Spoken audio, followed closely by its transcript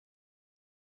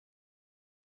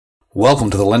Welcome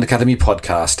to the Lend Academy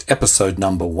podcast, episode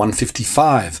number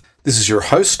 155. This is your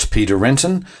host, Peter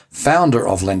Renton, founder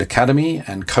of Lend Academy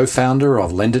and co-founder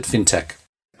of Lendit Fintech.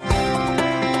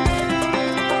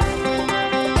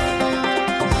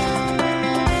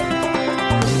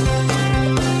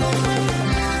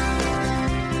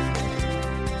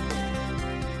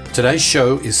 Today's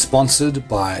show is sponsored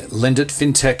by Lendit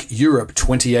Fintech Europe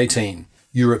 2018.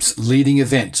 Europe's leading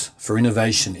event for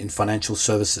innovation in financial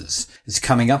services is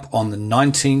coming up on the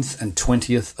 19th and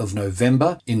 20th of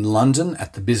November in London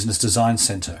at the Business Design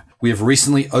Centre. We have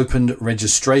recently opened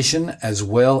registration as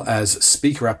well as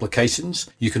speaker applications.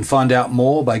 You can find out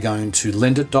more by going to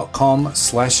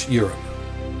lendit.com/Europe.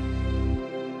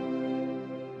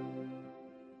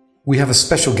 We have a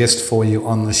special guest for you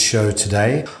on the show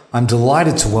today. I'm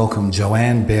delighted to welcome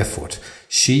Joanne Barefoot.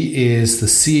 She is the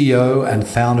CEO and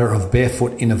founder of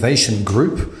Barefoot Innovation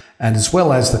Group, and as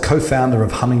well as the co-founder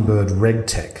of Hummingbird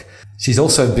RegTech. She's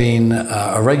also been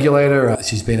a regulator.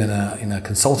 She's been in a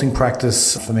consulting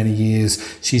practice for many years.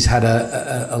 She's had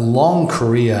a long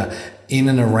career in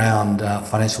and around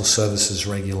financial services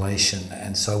regulation.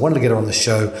 And so I wanted to get her on the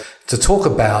show to talk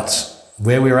about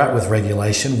where we're at with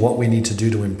regulation, what we need to do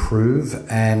to improve,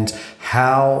 and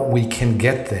how we can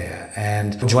get there.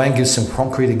 And Joanne gives some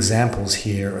concrete examples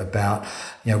here about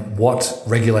what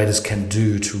regulators can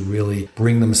do to really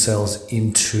bring themselves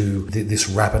into this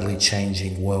rapidly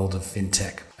changing world of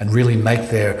fintech and really make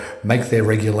their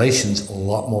regulations a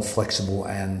lot more flexible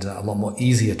and a lot more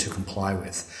easier to comply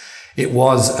with. It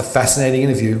was a fascinating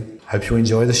interview. Hope you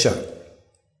enjoy the show.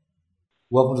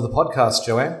 Welcome to the podcast,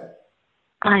 Joanne.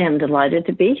 I am delighted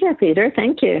to be here, Peter.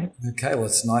 Thank you. Okay, well,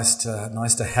 it's nice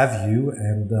to have you,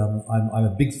 and I'm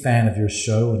a big fan of your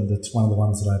show, and it's one of the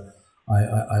ones that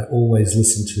I always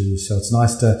listen to. So it's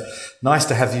nice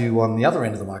to have you on the other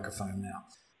end of the microphone now.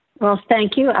 Well,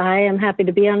 thank you. I am happy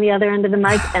to be on the other end of the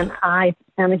mic, and I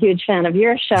am a huge fan of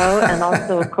your show, and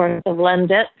also, of course, of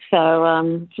Lendit. So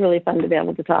it's really fun to be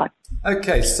able to talk.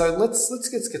 Okay, so let's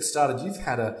get started. You've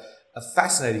had a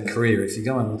fascinating career. If you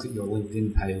go and look at your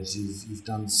LinkedIn page, you've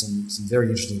done some very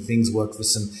interesting things, worked for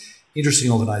some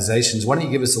interesting organizations. Why don't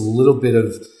you give us a little bit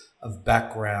of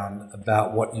background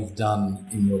about what you've done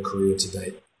in your career to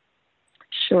date?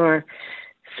 Sure.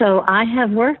 So I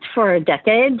have worked for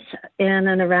decades in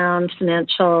and around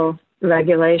financial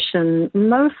regulation,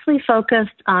 mostly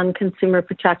focused on consumer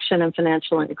protection and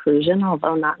financial inclusion,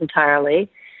 although not entirely.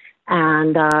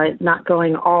 And not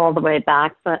going all the way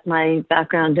back, but my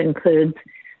background includes,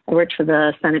 I worked for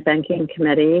the Senate Banking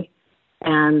Committee,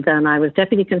 and then I was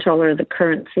Deputy Controller of the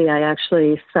Currency. I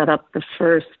actually set up the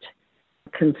first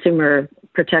consumer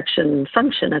protection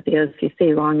function at the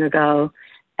OCC long ago.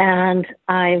 And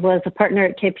I was a partner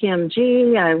at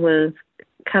KPMG. I was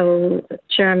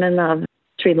co-chairman of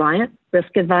Reliant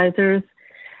Risk Advisors.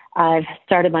 I've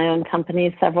started my own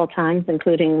company several times,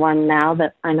 including one now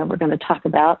that I know we're going to talk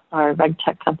about, our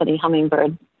RegTech company,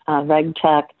 Hummingbird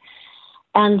RegTech.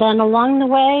 And then along the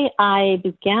way, I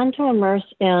began to immerse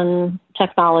in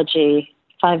technology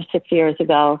 5-6 years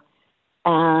ago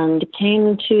and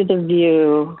came to the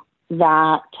view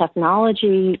that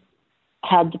technology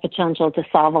had the potential to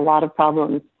solve a lot of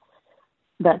problems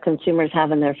that consumers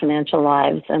have in their financial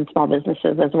lives and small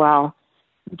businesses as well,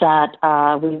 that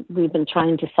we've been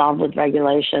trying to solve with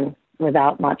regulation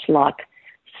without much luck.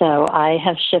 So I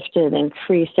have shifted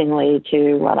increasingly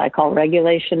to what I call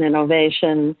regulation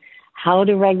innovation, how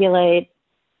to regulate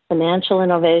financial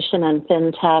innovation and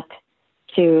fintech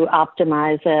to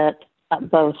optimize it,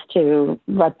 both to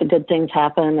let the good things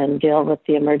happen and deal with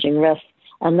the emerging risks,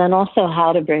 and then also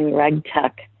how to bring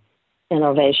RegTech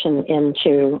innovation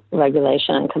into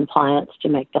regulation and compliance to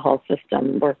make the whole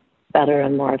system work better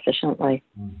and more efficiently.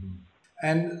 Mm-hmm.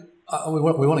 And we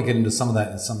want to get into some of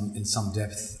that in some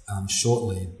depth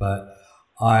shortly, but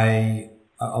I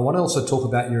want to also talk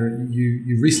about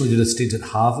you recently did a stint at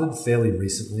Harvard fairly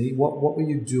recently. What were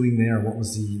you doing there, and what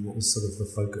was sort of the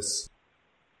focus?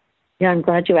 Yeah, I'm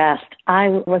glad you asked. I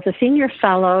was a senior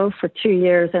fellow for 2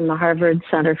 years in the Harvard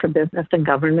Center for Business and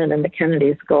Government in the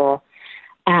Kennedy School.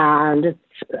 And it's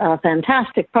a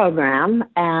fantastic program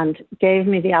and gave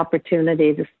me the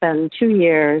opportunity to spend 2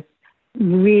 years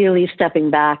really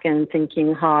stepping back and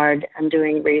thinking hard and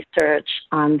doing research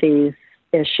on these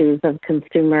issues of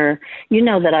consumer. You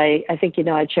know that I think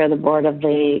I chair the board of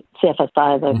the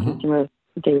CFSI,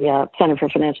 the Center for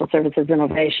Financial Services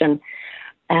Innovation.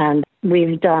 And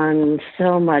we've done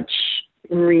so much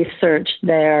research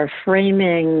there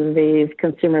framing these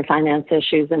consumer finance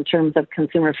issues in terms of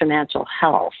consumer financial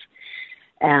health.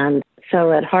 And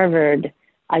so at Harvard,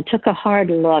 I took a hard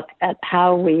look at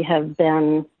how we have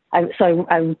been,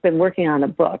 I've been working on a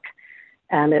book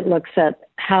And it looks at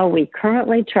how we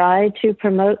currently try to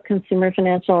promote consumer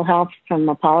financial health from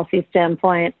a policy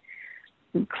standpoint,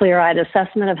 clear-eyed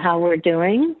assessment of how we're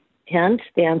doing. Hint,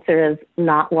 the answer is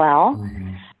not well,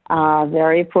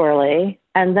 very poorly.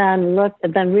 And then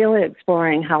really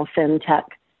exploring how fintech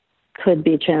could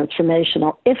be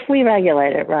transformational if we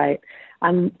regulate it right.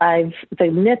 The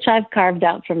niche I've carved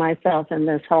out for myself in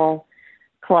this whole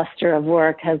cluster of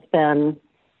work has been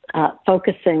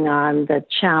focusing on the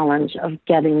challenge of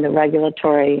getting the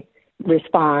regulatory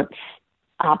response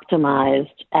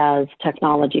optimized as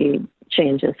technology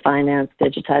changes finance,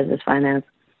 digitizes finance.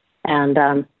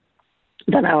 And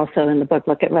then I also, in the book,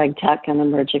 look at RegTech and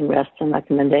emerging risks and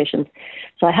recommendations.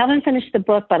 So I haven't finished the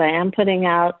book, but I am putting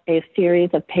out a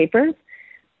series of papers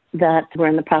that we're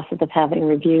in the process of having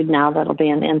reviewed now. That'll be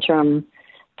an interim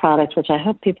product, which I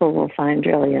hope people will find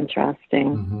really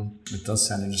interesting. It does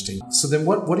sound interesting. So then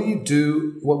what do you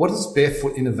do? What does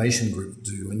Barefoot Innovation Group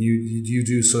do? And you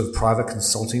do sort of private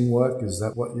consulting work? Is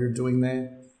that what you're doing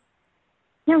there?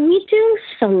 Yeah, we do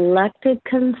selected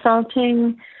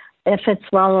consulting if it's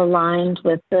well aligned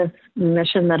with this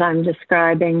mission that I'm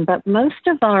describing. But most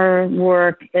of our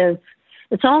work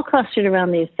it's all clustered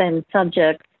around these same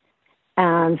subjects.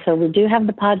 And so we do have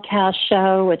the podcast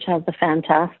show, which has a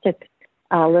fantastic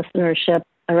listenership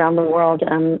around the world,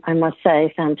 and I must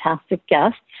say, fantastic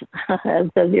guests, as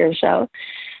does your show.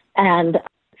 And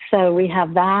so we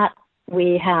have that.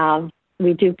 We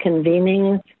do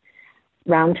convenings,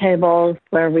 roundtables,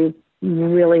 where we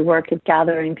really work at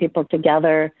gathering people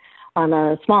together on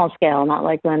a small scale, not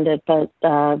like Lendit, but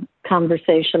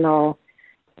conversational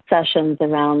sessions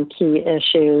around key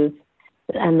issues.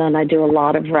 And then I do a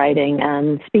lot of writing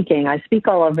and speaking. I speak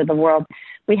all over the world.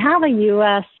 We have a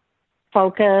U.S.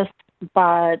 focus,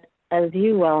 but as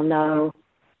you well know,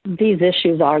 these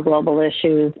issues are global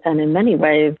issues. And in many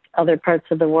ways, other parts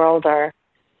of the world are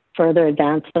further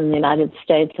advanced than the United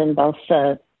States in both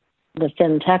the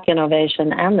fintech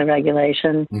innovation and the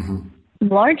regulation,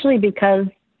 largely because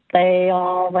they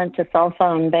all went to cell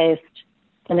phone-based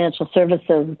financial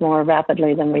services more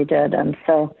rapidly than we did. And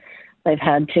so they've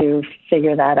had to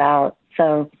figure that out.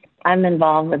 So I'm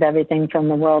involved with everything from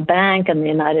the World Bank and the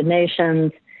United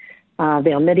Nations.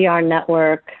 The Omidyar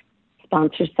Network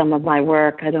sponsors some of my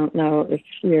work. I don't know if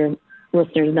your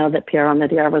listeners know that Pierre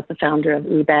Omidyar was the founder of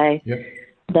eBay. Yep.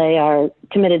 They are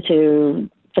committed to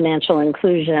financial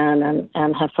inclusion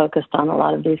and have focused on a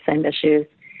lot of these same issues.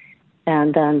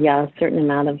 And a certain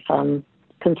amount of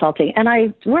consulting. And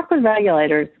I work with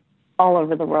regulators all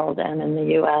over the world and in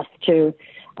the U.S. too,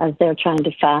 as they're trying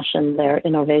to fashion their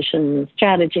innovation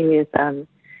strategies and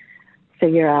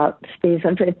figure out these,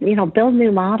 build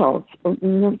new models.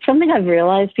 Something I've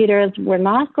realized, Peter, is we're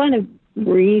not going to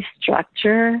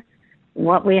restructure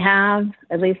what we have,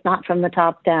 at least not from the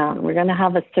top down. We're going to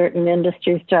have a certain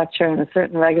industry structure and a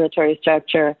certain regulatory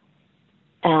structure,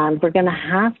 and we're going to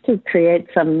have to create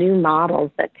some new models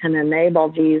that can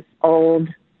enable these old,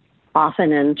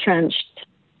 often entrenched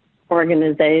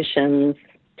organizations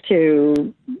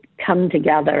to come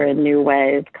together in new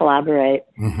ways, collaborate,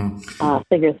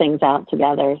 figure things out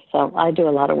together. So I do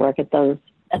a lot of work at the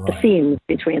seams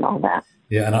between all that.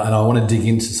 Yeah, and I want to dig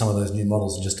into some of those new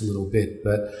models in just a little bit,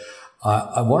 but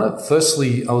I want to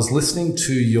firstly, I was listening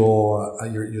to your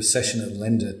session at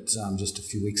Lendit just a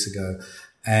few weeks ago,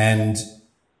 and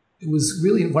it was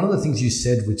really one of the things you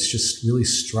said, which just really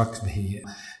struck me,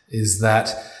 is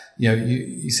that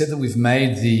you said that we've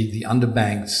made the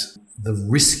underbanked the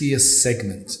riskiest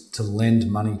segment to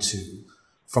lend money to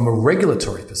from a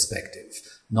regulatory perspective,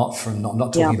 not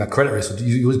talking about credit risk.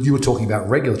 You were talking about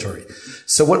regulatory.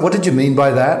 So what did you mean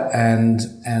by that? And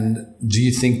do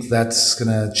you think that's going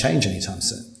to change anytime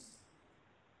soon?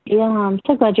 Yeah, I'm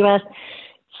so glad you asked.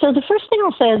 So the first thing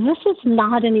I'll say is this is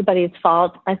not anybody's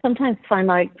fault. I sometimes I'm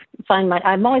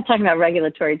always talking about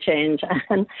regulatory change,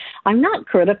 and I'm not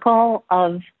critical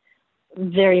of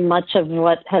very much of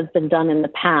what has been done in the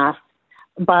past.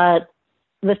 But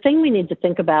the thing we need to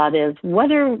think about is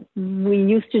whether we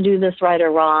used to do this right or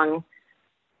wrong.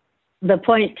 The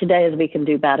point today is we can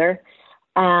do better.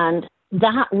 And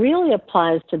that really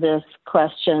applies to this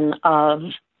question of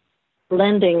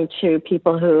lending to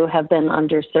people who have been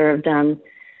underserved and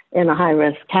in a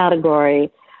high-risk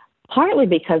category, partly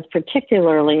because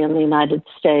particularly in the United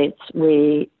States,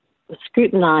 we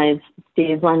scrutinize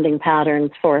these lending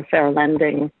patterns for fair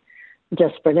lending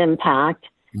disparate impact,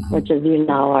 which, as you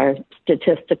know, are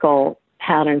statistical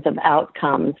patterns of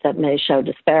outcomes that may show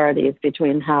disparities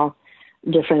between how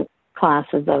different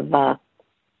classes of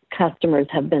customers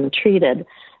have been treated.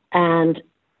 And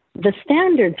the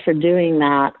standards for doing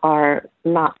that are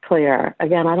not clear.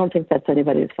 Again, I don't think that's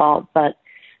anybody's fault, but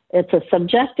it's a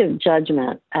subjective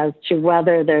judgment as to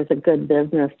whether there's a good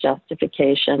business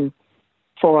justification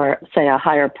for, say, a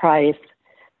higher price,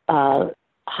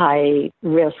 high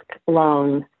risk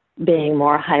loan being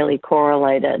more highly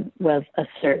correlated with a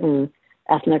certain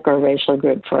ethnic or racial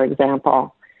group, for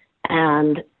example.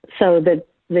 And so the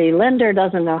lender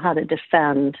doesn't know how to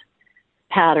defend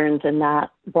patterns in that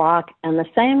block. And the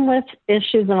same with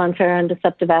issues of unfair and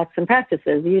deceptive acts and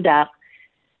practices, UDAP.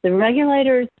 The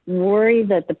regulators worry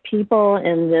that the people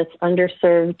in this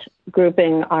underserved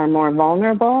grouping are more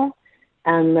vulnerable,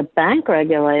 and the bank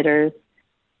regulators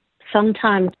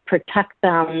sometimes protect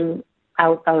them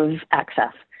out of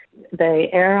access. They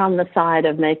err on the side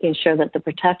of making sure that the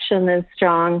protection is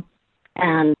strong,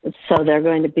 and so they're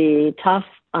going to be tough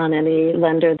on any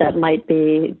lender that might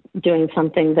be doing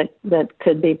something that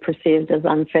could be perceived as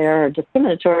unfair or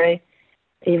discriminatory,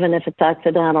 even if it's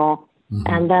accidental.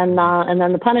 Mm-hmm. And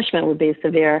then the punishment would be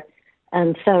severe.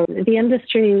 And so the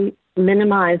industry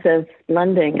minimizes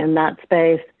lending in that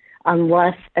space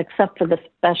except for the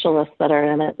specialists that are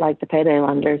in it, like the payday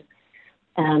lenders.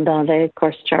 And they, of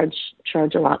course, charge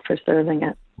a lot for serving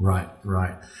it. Right.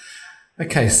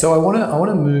 Okay, so I want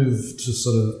to move to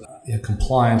sort of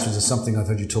compliance, which is something I've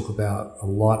heard you talk about a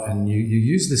lot, and you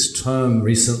use this term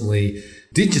recently,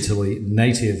 digitally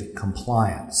native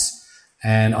compliance.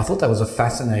 And I thought that was a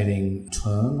fascinating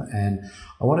term, and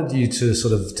I wanted you to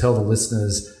sort of tell the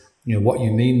listeners, what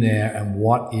you mean there and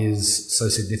what is so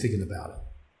significant about it.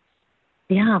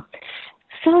 Yeah.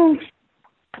 So,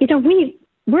 we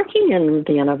working in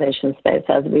the innovation space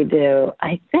as we do,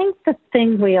 I think the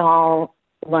thing we all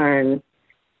learn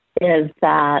is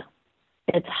that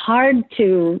it's hard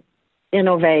to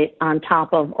innovate on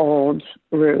top of old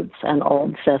roots and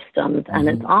old systems, and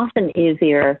it's often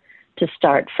easier to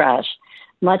start fresh.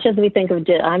 Much as we think of,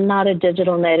 I'm not a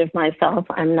digital native myself.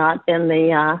 I'm not in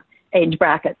the age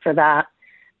bracket for that.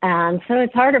 And so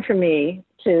it's harder for me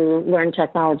to learn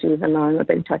technology, even though I'm a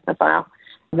big technophile,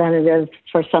 than it is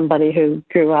for somebody who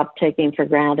grew up taking for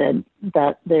granted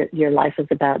that your life is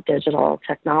about digital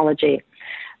technology.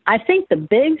 I think the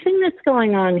big thing that's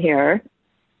going on here,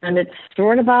 and it's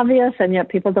sort of obvious, and yet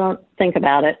people don't think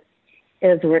about it,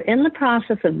 is we're in the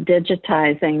process of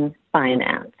digitizing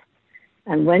finance.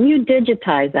 And when you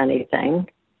digitize anything,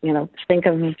 think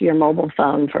of your mobile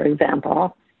phone, for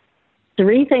example,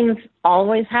 three things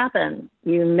always happen.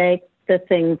 You make the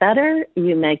thing better,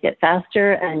 you make it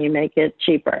faster, and you make it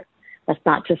cheaper. That's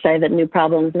not to say that new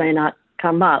problems may not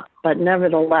come up, but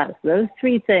nevertheless, those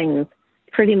three things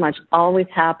pretty much always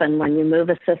happen when you move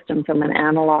a system from an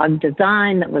analog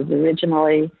design that was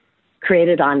originally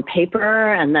created on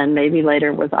paper and then maybe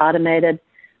later was automated.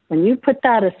 When you put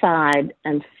that aside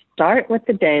and start with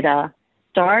the data,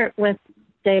 start with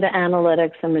data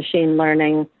analytics and machine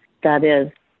learning that is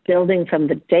building from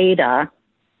the data,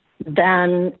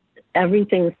 then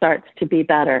everything starts to be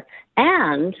better.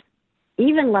 And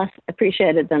even less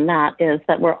appreciated than that is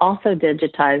that we're also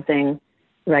digitizing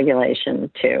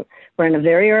regulation too. We're in a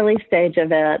very early stage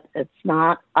of it. It's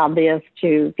not obvious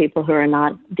to people who are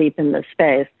not deep in this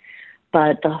space,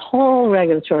 but the whole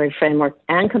regulatory framework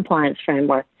and compliance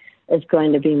framework is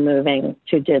going to be moving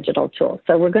to digital tools.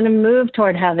 So we're going to move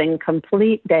toward having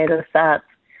complete data sets,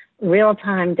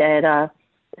 real-time data,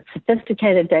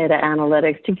 sophisticated data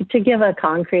analytics. To give a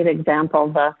concrete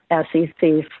example, the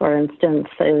SEC, for instance,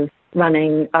 is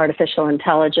running artificial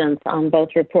intelligence on both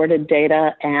reported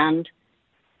data and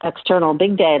external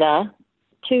big data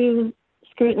to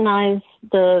scrutinize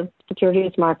the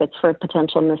securities markets for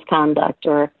potential misconduct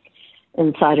or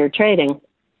insider trading.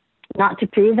 Not to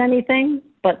prove anything,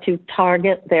 but to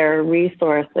target their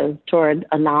resources toward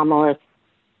anomalous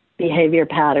behavior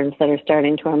patterns that are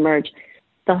starting to emerge.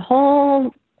 The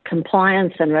whole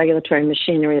compliance and regulatory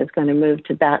machinery is going to move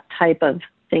to that type of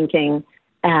thinking,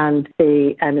 and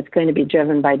it's going to be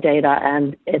driven by data,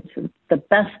 and it's the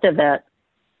best of it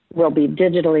will be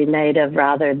digitally native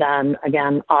rather than,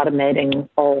 again, automating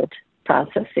old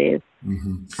processes.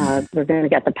 Mm-hmm. We're going to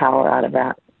get the power out of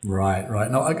that. Right.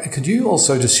 Now, could you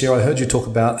also just share, I heard you talk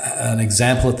about an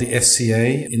example at the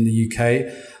FCA in the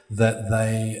UK that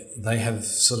they have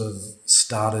sort of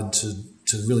started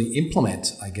to really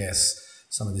implement, I guess,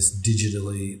 some of this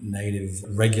digitally native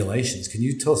regulations. Can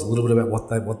you tell us a little bit about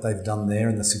what they've done there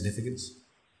and the significance?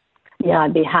 Yeah,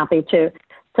 I'd be happy to.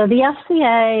 So the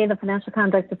FCA, the Financial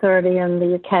Conduct Authority in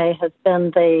the UK, has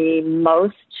been the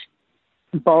most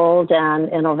bold and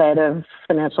innovative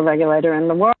financial regulator in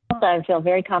the world. I feel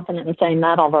very confident in saying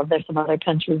that, although there's some other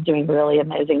countries doing really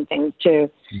amazing things too.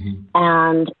 Mm-hmm.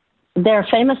 And They're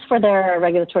famous for their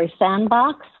regulatory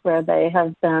sandbox, where they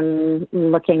have been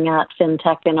looking at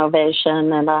fintech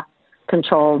innovation in a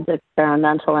controlled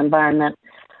experimental environment.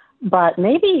 But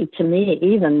maybe to me,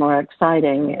 even more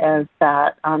exciting is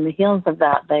that on the heels of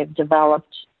that, they've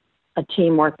developed a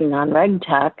team working on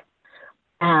RegTech.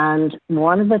 And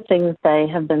one of the things they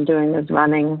have been doing is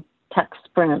running tech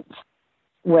sprints,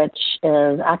 which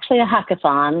is actually a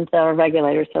hackathon. They're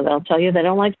regulators, so they'll tell you they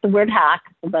don't like the word hack,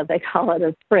 but they call it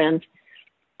a sprint.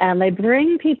 And they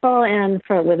bring people in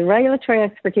with regulatory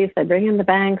expertise. They bring in the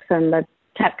banks and the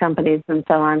tech companies and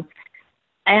so on,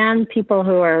 and people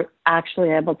who are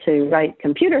actually able to write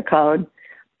computer code,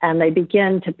 and they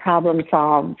begin to problem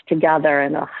solve together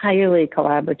in a highly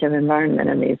collaborative environment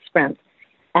in these sprints.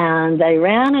 And they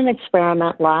ran an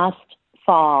experiment last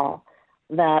fall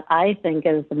that I think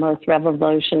is the most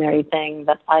revolutionary thing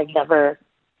that I've ever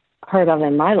heard of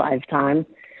in my lifetime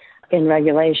in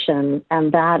regulation,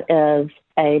 and that is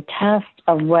a test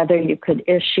of whether you could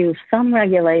issue some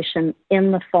regulation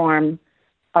in the form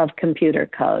of computer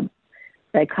code.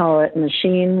 They call it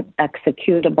machine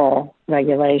executable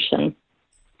regulation.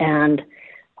 And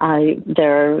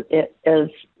there is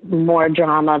more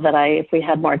drama that if we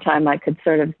had more time, I could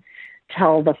sort of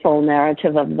tell the full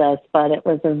narrative of this, but it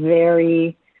was a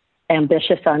very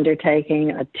ambitious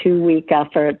undertaking, a 2-week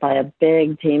effort by a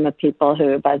big team of people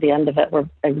who by the end of it were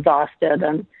exhausted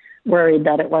and worried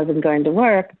that it wasn't going to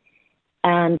work.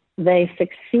 And they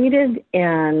succeeded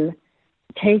in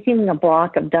taking a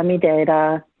block of dummy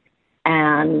data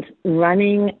and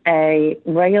running a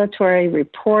regulatory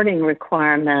reporting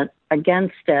requirement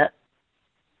against it,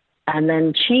 and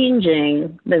then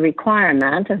changing the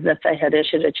requirement as if they had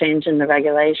issued a change in the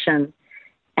regulation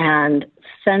and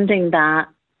sending that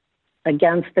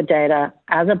against the data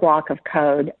as a block of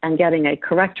code and getting a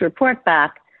correct report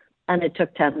back. And it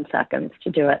took 10 seconds to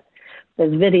do it.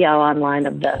 There's video online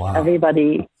of this. Wow.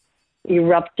 Everybody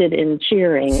erupted in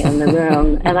cheering in the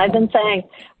room. And I've been saying,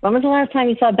 when was the last time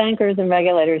you saw bankers and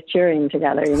regulators cheering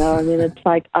together? I mean, it's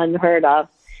like unheard of.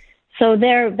 So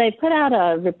they put out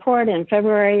a report in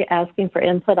February asking for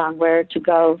input on where to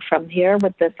go from here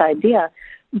with this idea.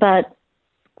 But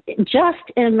just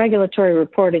in regulatory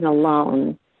reporting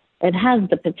alone, it has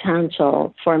the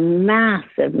potential for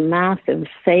massive, massive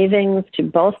savings to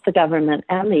both the government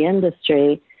and the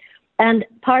industry. And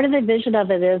part of the vision of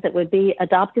it is it would be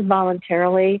adopted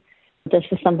voluntarily. This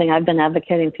is something I've been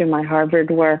advocating through my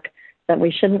Harvard work, that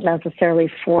we shouldn't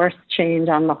necessarily force change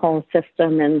on the whole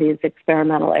system in these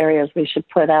experimental areas. We should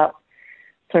put out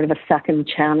sort of a second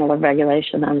channel of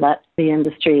regulation and let the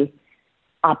industry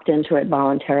opt into it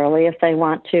voluntarily if they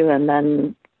want to, and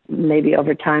then maybe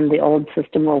over time the old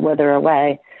system will wither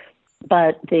away.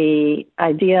 But the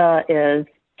idea is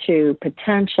to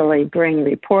potentially bring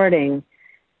reporting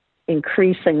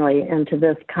increasingly into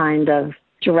this kind of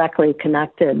directly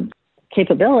connected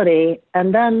capability,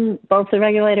 and then both the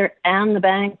regulator and the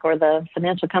bank or the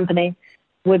financial company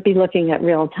would be looking at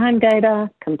real-time data,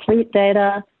 complete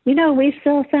data. We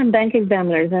still send bank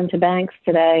examiners into banks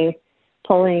today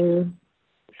pulling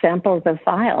samples of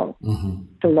files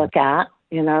to look at,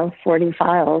 40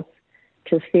 files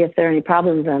to see if there are any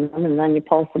problems in them, and then you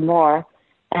pull some more.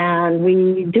 And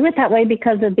we do it that way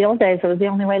because in the old days, it was the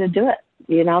only way to do it.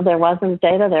 There wasn't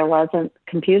data, there wasn't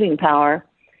computing power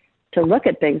to look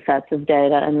at big sets of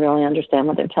data and really understand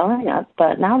what they're telling us.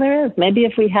 But now there is. Maybe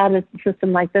if we had a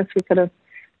system like this, we could have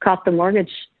caught the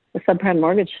subprime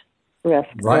mortgage risk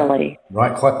early.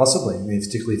 Right, quite possibly. I mean,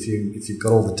 particularly if you've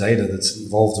got all the data that's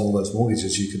involved in all those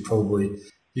mortgages, you could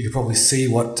probably see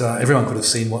what everyone could have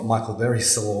seen what Michael Burry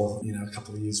saw, a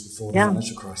couple of years before the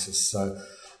financial crisis.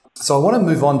 So I want to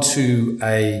move on to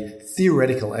a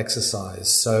theoretical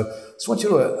exercise. So I just want you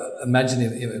to imagine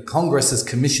if Congress has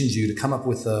commissioned you to come up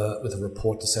with a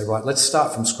report to say, right, let's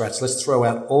start from scratch. Let's throw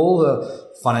out all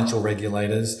the financial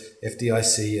regulators,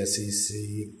 FDIC, SEC,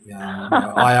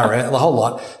 IRS, the whole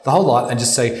lot, and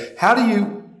just say,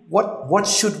 what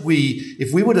should we,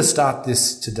 if we were to start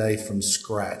this today from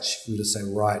scratch, if we were to say,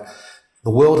 right,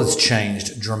 the world has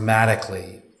changed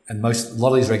dramatically. And a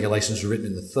lot of these regulations were written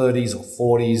in the 30s or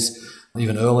 40s,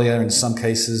 even earlier in some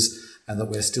cases, and that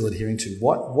we're still adhering to.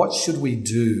 What should we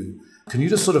do? Can you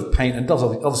just sort of paint, and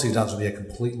obviously it doesn't be a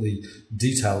completely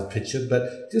detailed picture,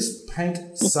 but just paint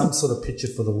some sort of picture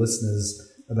for the listeners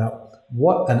about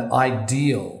what an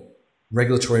ideal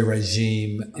regulatory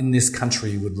regime in this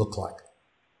country would look like.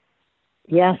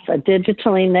 Yes, a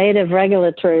digitally native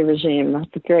regulatory regime.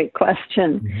 That's a great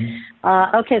question.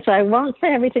 Okay, so I won't say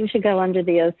everything should go under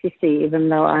the OCC, even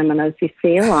though I'm an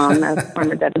OCC alum as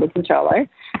former deputy controller.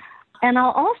 And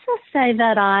I'll also say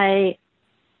that I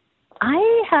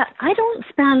I don't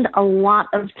spend a lot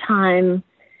of time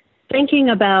thinking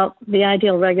about the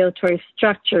ideal regulatory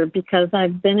structure because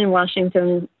I've been in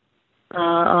Washington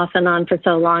off and on for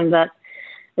so long that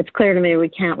it's clear to me we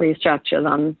can't restructure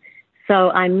them.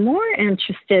 So I'm more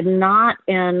interested not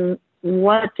in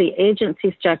what the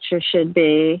agency structure should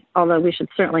be, although we should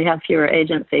certainly have fewer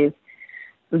agencies,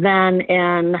 than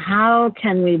in how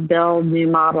can we build new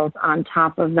models on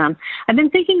top of them. I've been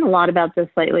thinking a lot about this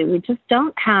lately. We just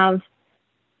don't have,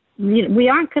 we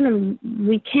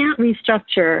can't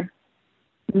restructure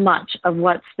much of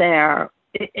what's there.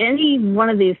 Any one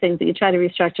of these things that you try to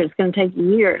restructure, it's going to take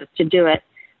years to do it.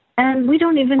 And we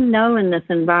don't even know in this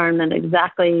environment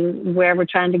exactly where we're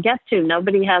trying to get to.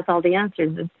 Nobody has all the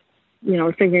answers. It's,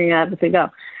 we're figuring it out as we go.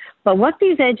 But what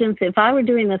these agencies, if I were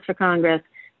doing this for Congress,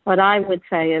 what I would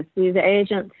say is these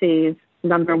agencies,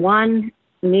 number one,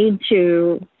 need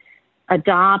to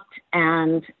adopt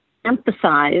and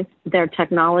emphasize their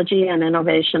technology and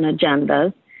innovation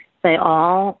agendas. They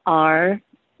all are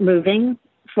moving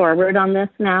forward on this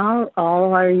now.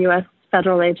 All our U.S.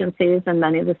 federal agencies and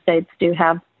many of the states do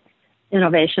have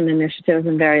innovation initiatives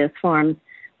in various forms.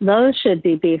 Those should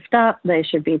be beefed up. They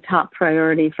should be top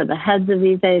priority for the heads of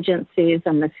these agencies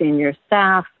and the senior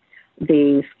staff.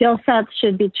 The skill sets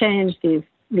should be changed.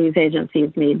 These agencies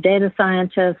need data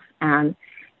scientists and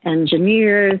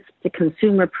engineers, the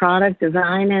consumer product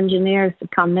design engineers to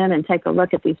come in and take a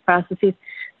look at these processes.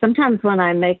 Sometimes when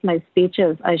I make my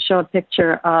speeches, I show a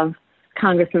picture of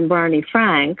Congressman Barney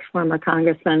Frank, former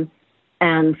congressman,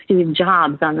 and Steve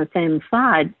Jobs on the same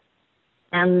slide.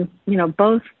 And,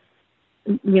 both,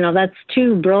 that's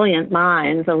two brilliant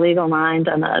minds, a legal mind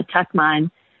and a tech mind.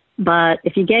 But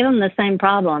if you gave them the same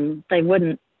problem, they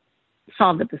wouldn't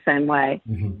solve it the same way.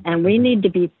 Mm-hmm. And we need to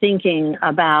be thinking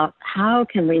about how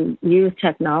can we use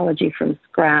technology from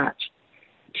scratch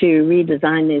to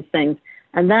redesign these things.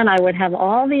 And then I would have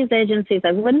all these agencies.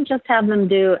 I wouldn't just have them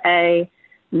do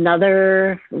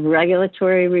another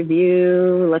regulatory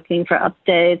review, looking for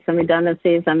updates and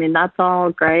redundancies. I mean, that's all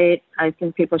great. I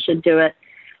think people should do it.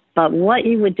 But what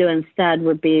you would do instead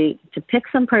would be to pick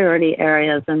some priority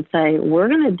areas and say, we're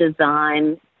going to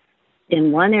design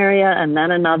in one area and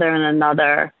then another and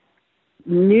another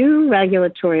new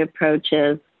regulatory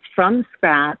approaches from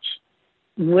scratch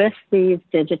with these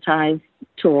digitized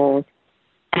tools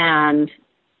and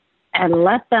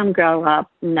let them grow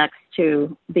up next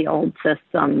to the old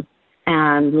system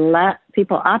and let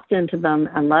people opt into them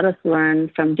and let us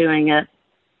learn from doing it.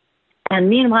 And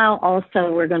meanwhile,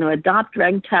 also, we're going to adopt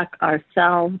RegTech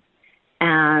ourselves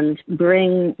and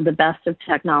bring the best of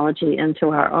technology into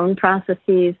our own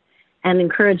processes and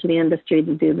encourage the industry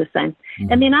to do the same.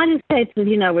 Mm-hmm. In the United States,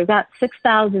 we've got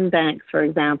 6,000 banks, for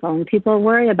example, and people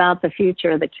worry about the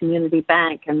future of the community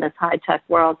bank in this high-tech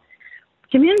world.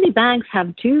 Community banks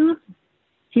have two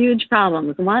huge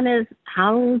problems. One is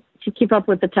how to keep up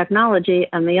with the technology,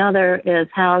 and the other is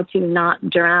how to not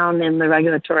drown in the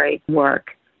regulatory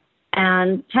work.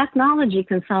 And technology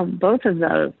can solve both of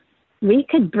those. We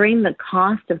could bring the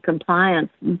cost of compliance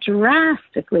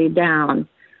drastically down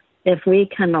if we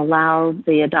can allow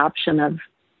the adoption of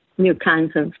new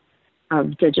kinds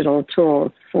of digital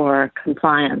tools for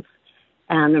compliance.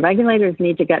 And the regulators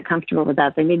need to get comfortable with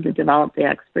that. They need to develop the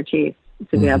expertise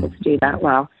to be able to do that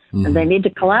well. Mm-hmm. And they need to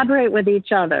collaborate with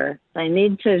each other. They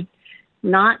need to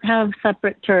not have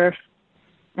separate turf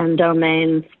and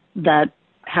domains that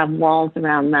have walls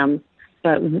around them,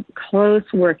 but close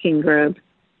working groups,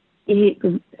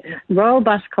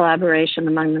 robust collaboration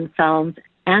among themselves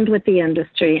and with the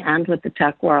industry and with the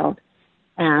tech world,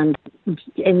 and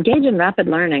engage in rapid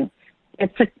learning.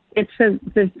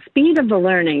 The speed of the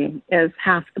learning is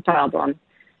half the problem.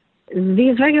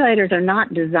 These regulators are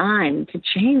not designed to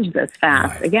change this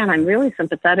fast. Right. Again, I'm really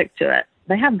sympathetic to it.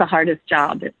 They have the hardest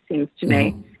job, it seems to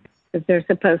me, because they're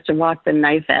supposed to walk the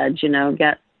knife edge,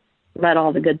 let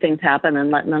all the good things happen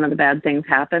and let none of the bad things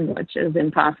happen, which is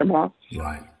impossible.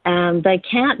 Right. And they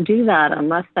can't do that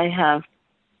unless they have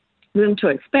room to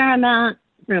experiment,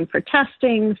 room for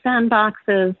testing,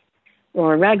 sandboxes,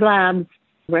 or reg labs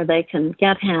where they can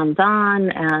get hands-on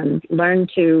and learn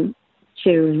to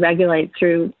regulate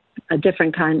through a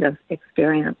different kind of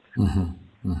experience.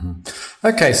 Mm-hmm. Mm-hmm.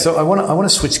 Okay, so I want to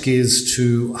switch gears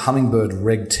to Hummingbird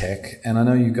RegTech, and I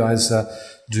know you guys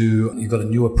you've got a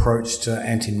new approach to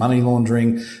anti-money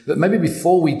laundering, but maybe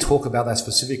before we talk about that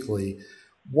specifically,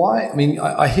 why? I mean,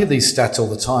 I hear these stats all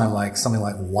the time, like something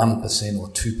like 1% or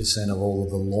 2% of all of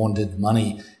the laundered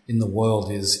money in the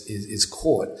world is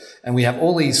caught, and we have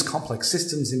all these complex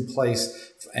systems in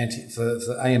place for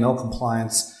AML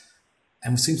compliance,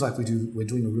 and it seems like we're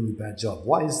doing a really bad job.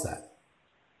 Why is that?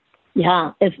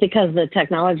 Yeah, it's because the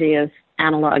technology is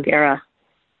analog era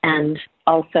and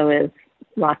also is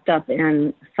locked up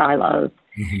in silos.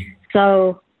 Mm-hmm.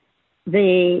 So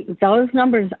those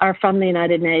numbers are from the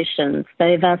United Nations.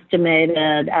 They've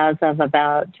estimated as of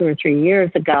about 2 or 3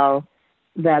 years ago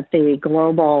that the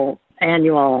global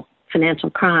annual financial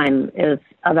crime is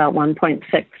about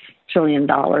 $1.6 trillion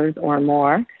or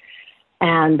more,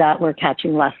 and that we're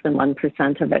catching less than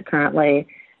 1% of it currently.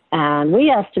 And we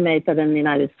estimate that in the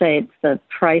United States, the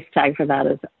price tag for that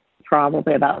is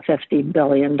probably about $50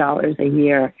 billion a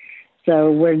year.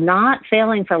 So we're not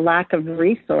failing for lack of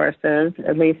resources,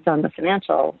 at least on the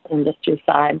financial industry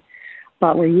side,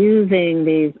 but we're using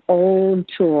these old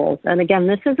tools. And again,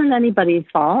 this isn't anybody's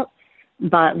fault,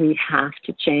 but we have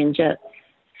to change it.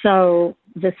 So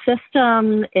the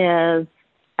system is,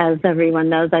 as everyone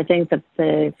knows, I think that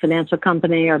the financial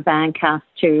company or bank has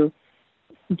to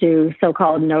do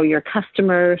so-called know your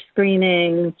customer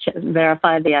screening,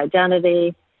 verify the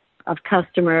identity of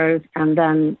customers, and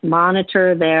then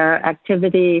monitor their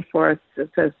activity for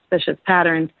suspicious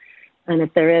patterns. And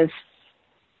if there is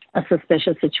a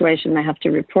suspicious situation, they have to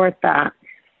report that.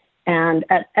 And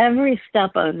at every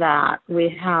step of that,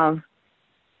 we have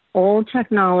old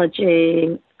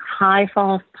technology, high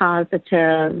false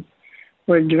positives.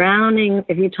 We're drowning.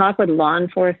 If you talk with law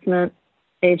enforcement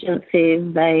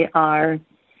agencies, they are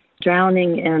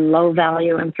drowning in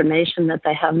low-value information that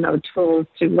they have no tools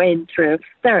to wade through.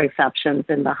 There are exceptions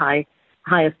in the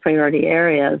highest priority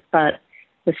areas, but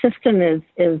the system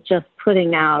is just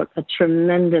putting out a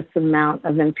tremendous amount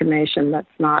of information that's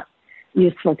not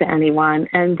useful to anyone.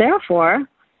 And therefore,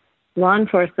 law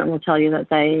enforcement will tell you that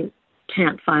they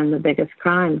can't find the biggest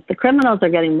crimes. The criminals are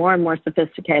getting more and more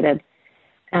sophisticated,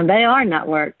 and they are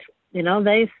networked. You know,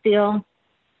 they steal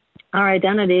our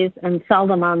identities and sell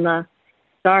them on the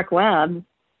dark web,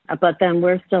 but then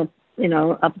we're still,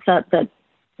 upset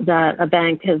that a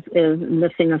bank is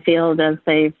missing a field as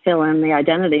they fill in the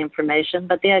identity information,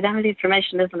 but the identity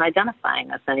information isn't identifying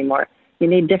us anymore. You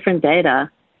need different data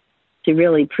to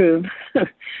really prove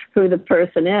who the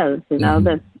person is.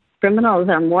 The criminals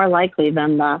are more likely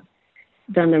than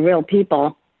the real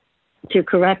people to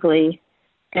correctly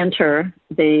enter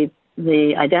the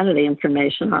identity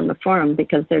information on the form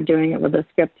because they're doing it with a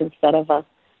script instead of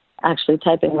actually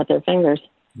typing with their fingers.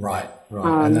 Right.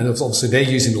 And then it's obviously they're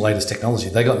using the latest technology.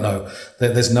 They're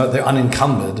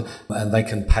unencumbered, and they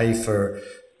can pay for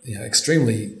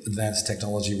extremely advanced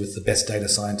technology with the best data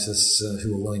scientists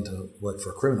who are willing to work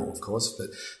for a criminal, of course. But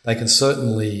they can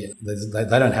certainly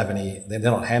they don't have any. They're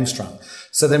not hamstrung.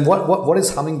 So then, what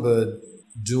is Hummingbird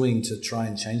doing to try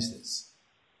and change this?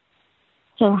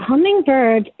 So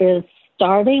Hummingbird is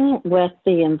starting with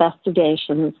the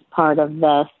investigations part of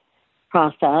this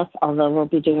process, although we'll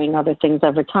be doing other things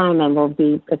over time, and we'll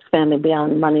be expanding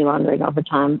beyond money laundering over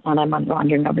time, anti-money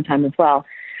laundering over time as well.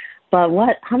 But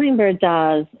what Hummingbird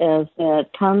does is it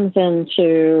comes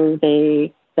into the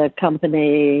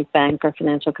company, bank or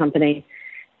financial company,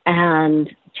 and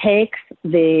takes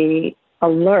the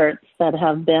alerts that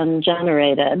have been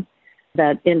generated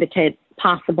that indicate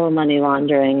possible money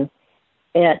laundering.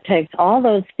 It takes all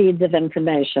those feeds of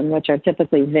information, which are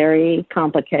typically very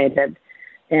complicated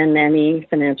in any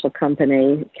financial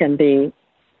company, can be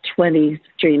 20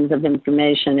 streams of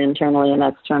information internally and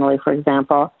externally, for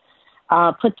example,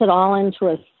 puts it all into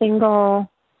a single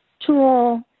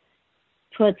tool,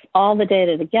 puts all the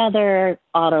data together,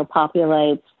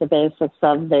 auto-populates the basics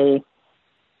of the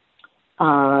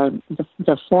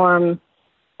form,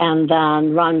 and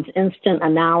then runs instant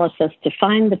analysis to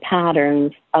find the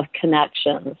patterns of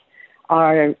connections.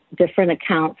 Are different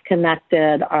accounts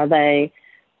connected? Are they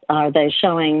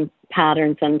showing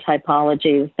patterns and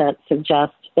typologies that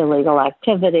suggest illegal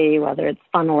activity, whether it's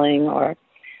funneling or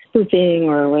spoofing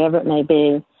or whatever it may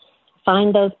be?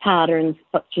 Find those patterns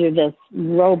through this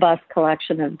robust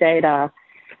collection of data,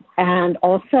 and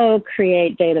also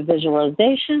create data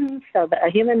visualization so that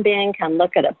a human being can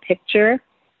look at a picture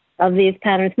of these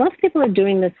patterns. Most people are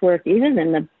doing this work, even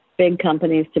in the big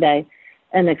companies today,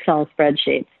 in Excel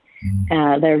spreadsheets.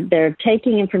 They're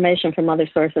taking information from other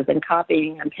sources and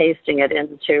copying and pasting it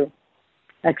into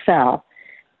Excel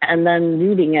and then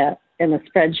reading it in a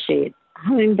spreadsheet.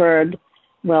 Hummingbird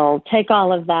will take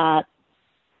all of that,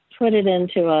 put it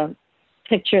into a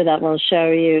picture that will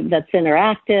show you, that's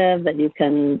interactive, that you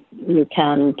can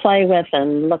play with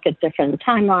and look at different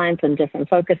timelines and different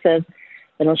focuses.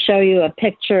 It'll show you a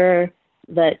picture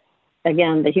that,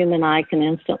 again, the human eye can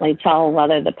instantly tell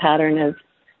whether the pattern is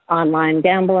online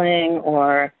gambling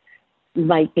or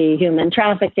might be human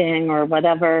trafficking or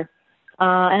whatever.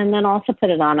 And then also put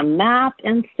it on a map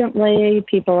instantly.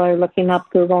 People are looking up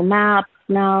Google Maps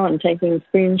now and taking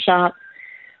screenshots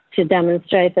to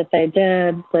demonstrate that they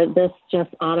did, but this just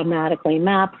automatically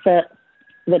maps it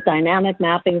with dynamic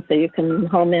mapping so you can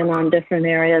home in on different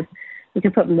areas. You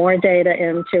can put more data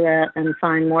into it and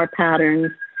find more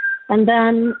patterns. And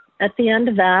then at the end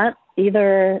of that,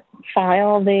 either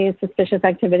file the suspicious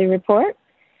activity report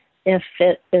if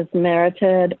it is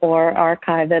merited, or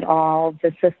archive it all.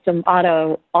 The system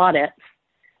auto audits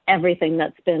everything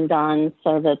that's been done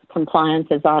so that compliance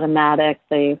is automatic.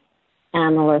 The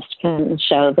analyst can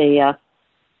show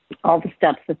all the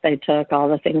steps that they took, all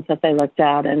the things that they looked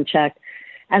at and checked.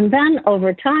 And then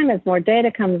over time, as more data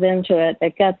comes into it,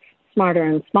 it gets smarter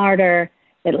and smarter.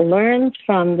 It learns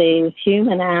from these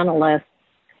human analysts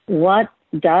what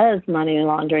does money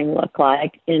laundering look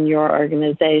like in your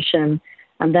organization.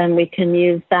 And then we can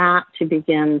use that to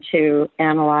begin to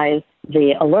analyze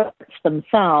the alerts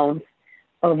themselves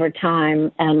over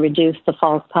time and reduce the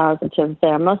false positives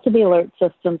there. Most of the alert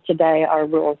systems today are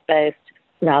rules-based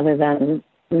rather than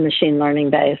machine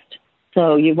learning-based.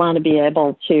 So you want to be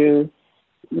able to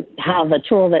have a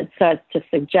tool that starts to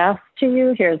suggest to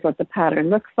you, here's what the pattern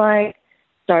looks like,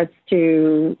 starts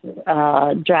to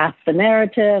draft the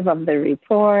narrative of the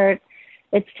report.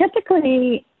 It's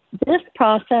typically, this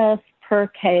process per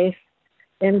case,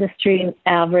 industry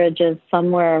average is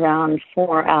somewhere around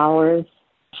 4 hours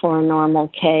for a normal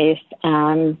case,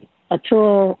 and this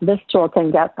tool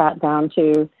can get that down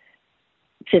to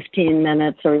 15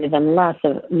 minutes or even less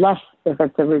if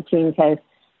it's a routine case,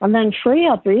 and then free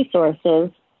up resources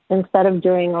instead of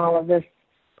doing all of this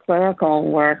clerical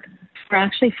work. We're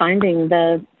actually finding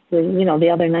the other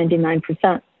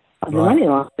 99% of the money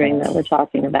laundering that we're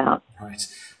talking about. Right.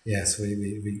 Yes,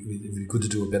 we're good to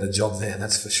do a better job there,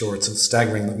 that's for sure. It's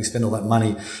staggering that we spend all that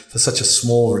money for such a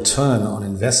small return on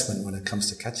investment when it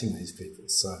comes to catching these people.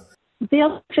 So the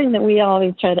other thing that we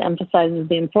always try to emphasize is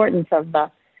the importance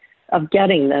of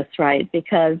getting this right,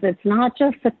 because it's not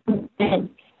just the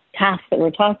task that we're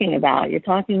talking about. You're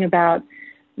talking about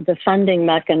the funding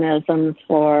mechanisms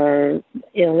for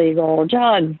illegal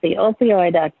drugs, the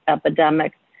opioid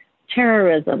epidemic,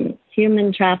 terrorism,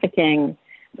 human trafficking,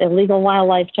 illegal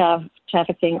wildlife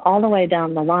trafficking, all the way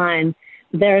down the line.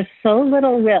 There's so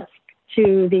little risk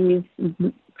to these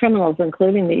criminals,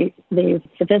 including these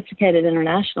sophisticated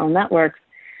international networks,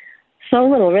 so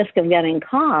little risk of getting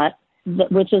caught,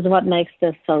 which is what makes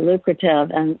this so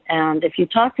lucrative. And if you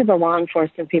talk to the law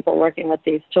enforcement people working with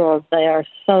these tools, they are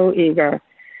so eager.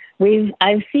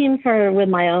 I've seen with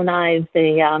my own eyes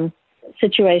the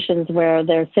situations where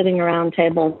they're sitting around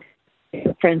tables,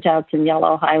 printouts and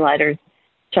yellow highlighters,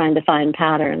 trying to find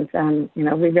patterns, and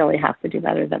we really have to do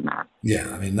better than that. Yeah,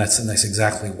 I mean that's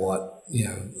exactly what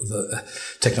the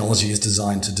technology is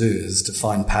designed to do, is to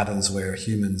find patterns where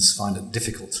humans find it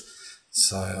difficult.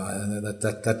 So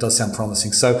that does sound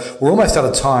promising. So we're almost out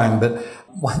of time, but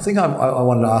one thing I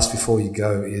wanted to ask before you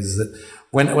go is that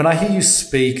when I hear you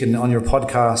speak and on your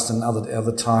podcast and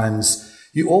other times,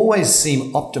 you always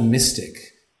seem optimistic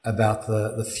about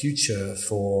the future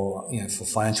for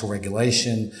financial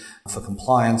regulation, for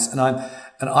compliance, and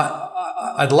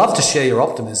I'd love to share your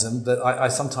optimism, but I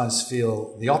sometimes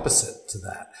feel the opposite to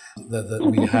that.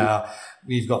 That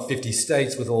we've got 50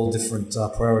 states with all different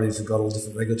priorities. We've got all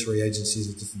different regulatory agencies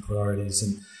with different priorities,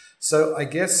 and so I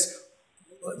guess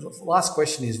the last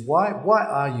question is why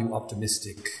are you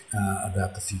optimistic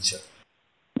about the future?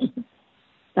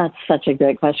 That's such a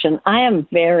great question. I am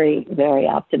very, very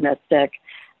optimistic.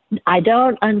 I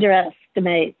don't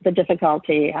underestimate the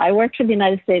difficulty. I work for the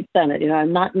United States Senate.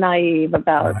 I'm not naive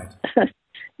about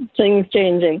things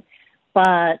changing,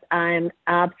 but I'm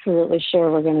absolutely sure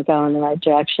we're going to go in the right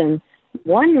direction.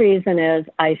 One reason is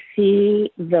I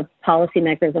see the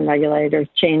policymakers and regulators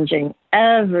changing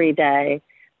every day.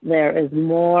 There is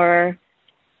more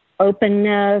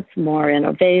openness, more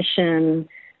innovation,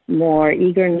 more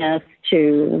eagerness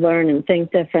to learn and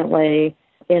think differently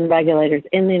in regulators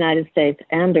in the United States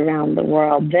and around the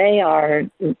world.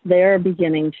 They're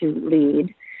beginning to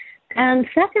lead. And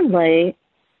secondly,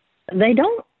 they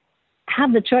don't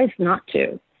have the choice not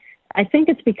to. I think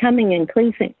it's becoming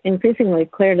increasingly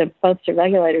clear to both to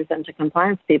regulators and to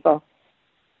compliance people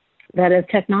that as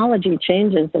technology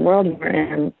changes the world we're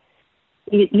in,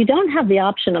 you don't have the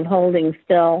option of holding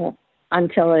still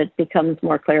until it becomes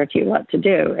more clear to you what to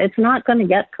do. It's not going to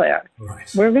get clear. Right.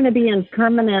 We're going to be in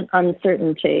permanent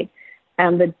uncertainty.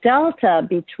 And the delta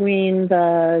between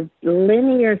the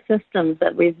linear systems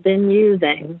that we've been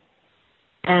using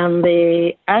and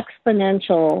the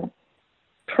exponential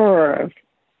curve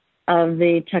of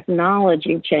the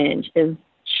technology change is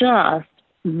just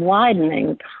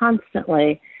widening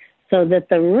constantly, so that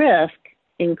the risk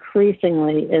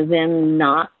increasingly is in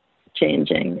not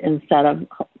changing instead of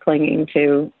clinging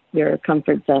to your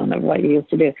comfort zone of what you used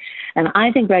to do. And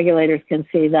I think regulators can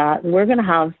see that we're going to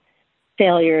have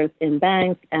failures in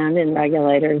banks and in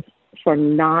regulators for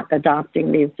not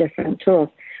adopting these different tools.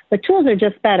 The tools are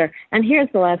just better. And here's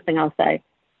the last thing I'll say.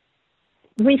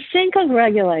 We think of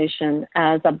regulation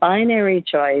as a binary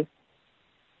choice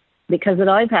because it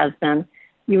always has been.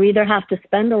 You either have to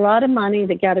spend a lot of money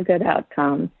to get a good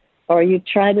outcome, or you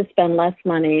try to spend less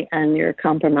money and you're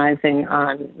compromising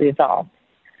on results.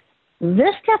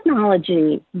 This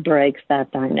technology breaks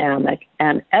that dynamic,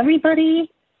 and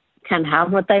everybody can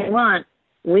have what they want.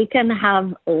 We can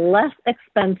have less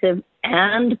expensive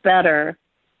and better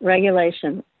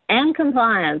regulation and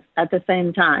compliance at the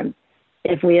same time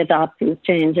if we adopt these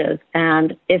changes.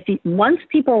 And once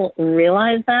people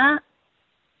realize that,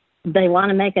 they want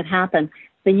to make it happen.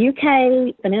 The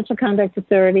UK Financial Conduct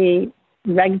Authority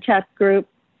RegTech group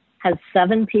has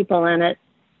 7 people in it,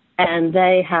 and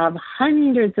they have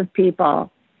hundreds of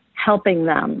people helping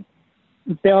them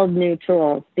build new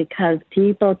tools because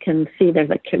people can see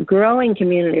there's a growing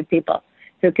community of people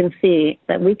who can see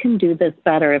that we can do this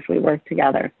better if we work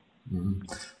together. Mm-hmm.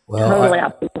 Well, totally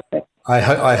optimistic.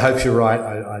 I hope you're right.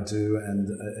 I do, and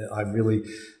I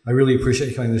really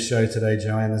appreciate you coming to the show today,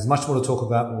 Joanne. There's much more to talk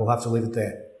about, but we'll have to leave it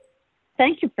there.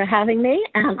 Thank you for having me,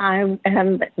 and I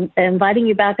am inviting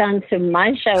you back onto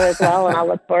my show as well, and I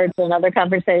look forward to another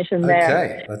conversation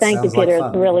there. Okay, thank you, Peter.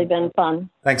 It's really been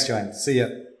fun. Thanks, Joanne. See ya.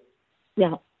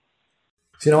 Yeah.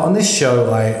 So, on this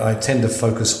show, I tend to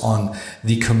focus on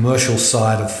the commercial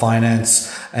side of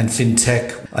finance and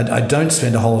fintech. I don't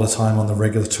spend a whole lot of time on the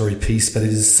regulatory piece, but it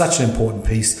is such an important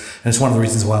piece. And it's one of the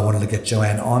reasons why I wanted to get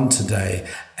Joanne on today.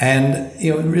 And,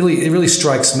 it really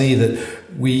strikes me that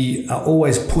we are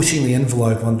always pushing the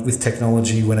envelope with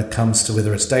technology when it comes to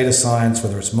whether it's data science,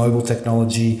 whether it's mobile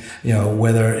technology,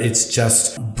 whether it's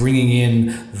just bringing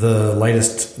in the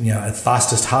latest,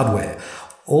 fastest hardware.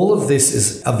 All of this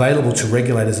is available to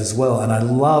regulators as well. And I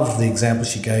love the example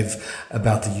she gave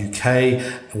about the UK,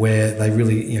 where they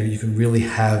really, you can really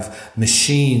have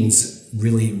machines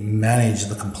really manage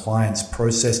the compliance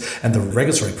process and the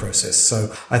regulatory process. So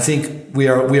I think we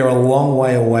are a long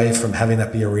way away from having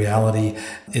that be a reality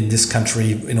in this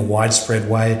country in a widespread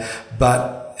way.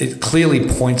 But it clearly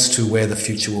points to where the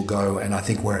future will go, and I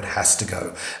think where it has to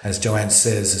go. As Joanne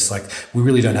says, it's like we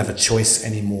really don't have a choice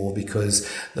anymore because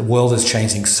the world is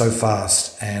changing so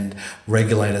fast and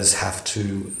regulators have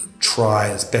to try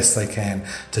as best they can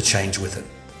to change with it.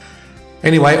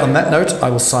 Anyway, on that note,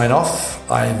 I will sign off.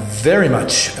 I very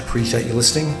much appreciate you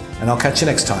listening, and I'll catch you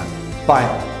next time. Bye.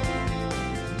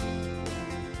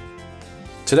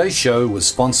 Today's show was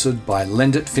sponsored by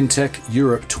Lendit FinTech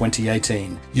Europe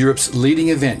 2018, Europe's leading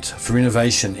event for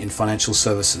innovation in financial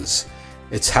services.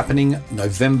 It's happening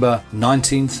November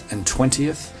 19th and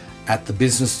 20th at the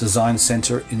Business Design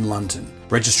Centre in London.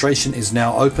 Registration is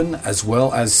now open, as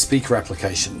well as speaker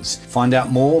applications. Find out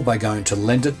more by going to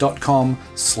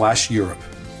lendit.com/Europe.